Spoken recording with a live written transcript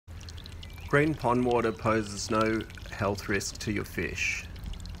Green pond water poses no health risk to your fish.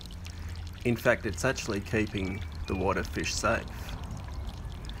 In fact, it's actually keeping the water fish safe.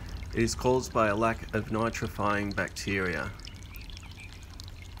 It is caused by a lack of nitrifying bacteria.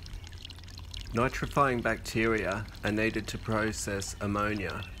 Nitrifying bacteria are needed to process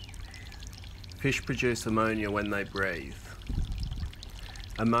ammonia. Fish produce ammonia when they breathe.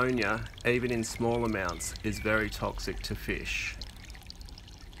 Ammonia, even in small amounts, is very toxic to fish.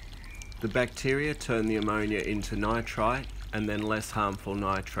 The bacteria turn the ammonia into nitrite and then less harmful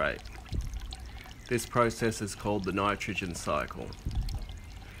nitrate. This process is called the nitrogen cycle.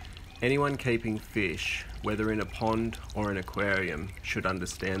 Anyone keeping fish, whether in a pond or an aquarium, should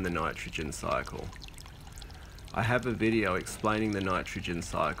understand the nitrogen cycle. I have a video explaining the nitrogen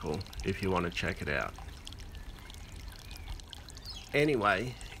cycle if you want to check it out.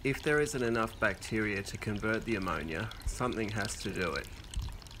 Anyway, if there isn't enough bacteria to convert the ammonia, something has to do it.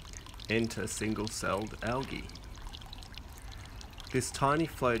 Enter single-celled algae. This tiny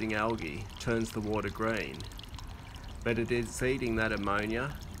floating algae turns the water green, but it is eating that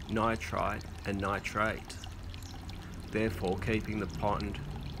ammonia, nitrite and nitrate, therefore keeping the pond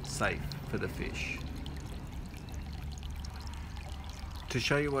safe for the fish. To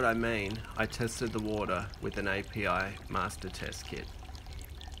show you what I mean, I tested the water with an API master test kit.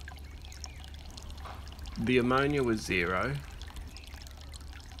 The ammonia was 0,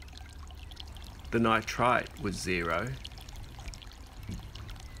 the nitrite was 0,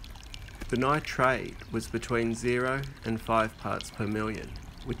 the nitrate was between 0 and 5 parts per million,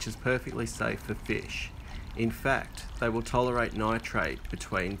 which is perfectly safe for fish. In fact, they will tolerate nitrate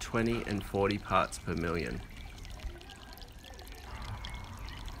between 20 and 40 parts per million.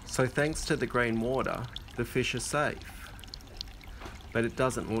 So thanks to the green water, the fish are safe. But it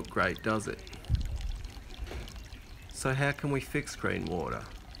doesn't look great, does it? So how can we fix green water?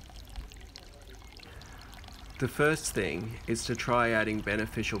 The first thing is to try adding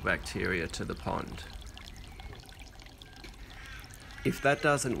beneficial bacteria to the pond. If that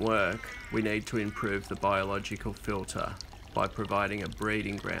doesn't work, we need to improve the biological filter by providing a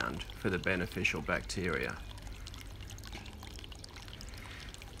breeding ground for the beneficial bacteria.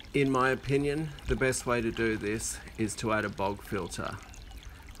 In my opinion, the best way to do this is to add a bog filter.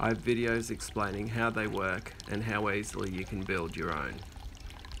 I have videos explaining how they work and how easily you can build your own.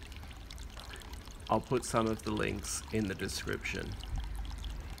 I'll put some of the links in the description.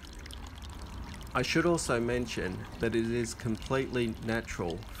 I should also mention that it is completely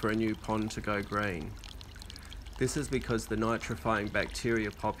natural for a new pond to go green. This is because the nitrifying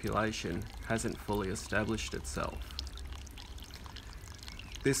bacteria population hasn't fully established itself.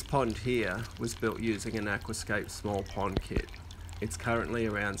 This pond here was built using an Aquascape small pond kit. It's currently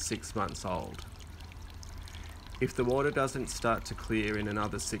around 6 months old. If the water doesn't start to clear in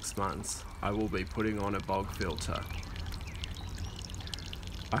another 6 months, I will be putting on a bog filter.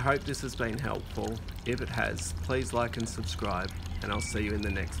 I hope this has been helpful. If it has, please like and subscribe, and I'll see you in the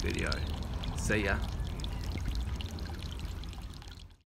next video. See ya.